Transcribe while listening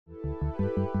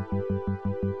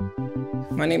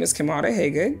My name is Kimaada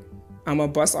Haygood. I'm a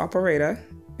bus operator,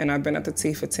 and I've been at the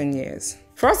T for 10 years.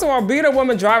 First of all, being a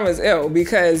woman driver is ill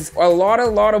because a lot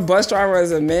of bus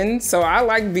drivers are men. So I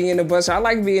like being a bus. I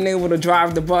like being able to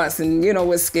drive the bus and,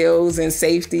 with skills and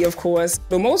safety, of course.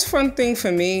 The most fun thing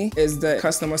for me is the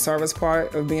customer service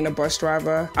part of being a bus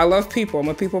driver. I love people. I'm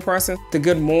a people person. The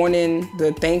good morning,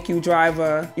 the thank you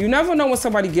driver. You never know when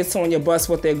somebody gets on your bus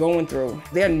what they're going through.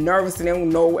 They're nervous and they don't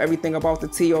know everything about the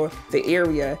T or the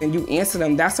area, and you answer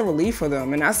them. That's a relief for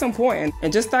them, and that's important.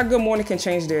 And just that good morning can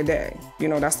change their day.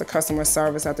 That's the customer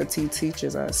service that the T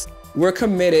teaches us. We're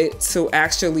committed to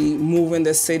actually moving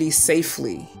the city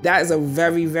safely. That is a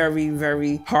very, very,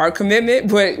 very hard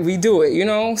commitment, but we do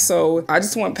it, So I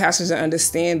just want passengers to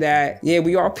understand that, yeah,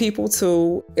 we are people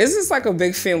too. It's just like a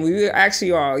big family. We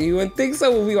actually are. You wouldn't think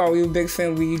so, but we are. We're a big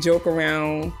family. We joke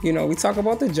around, we talk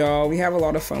about the job. We have a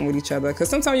lot of fun with each other because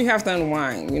sometimes you have to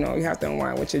unwind, you have to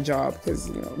unwind with your job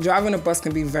because, driving a bus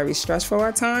can be very stressful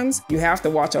at times. You have to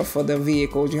watch out for the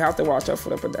vehicles. You have to watch out for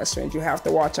the pedestrians. You have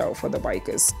to watch out for the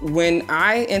bikers. When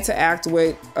I interact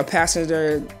with a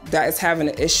passenger that is having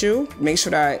an issue, make sure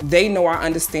that they know I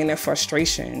understand their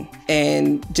frustration.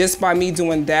 And just by me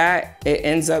doing that, it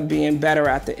ends up being better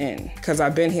at the end. Because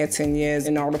I've been here 10 years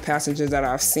and all the passengers that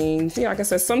I've seen, like I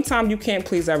said, sometimes you can't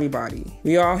please everybody.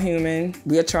 We are human.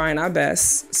 We are trying our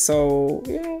best. So,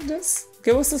 just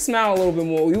give us a smile a little bit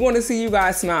more. We want to see you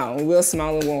guys smile, and we'll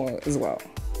smile more as well.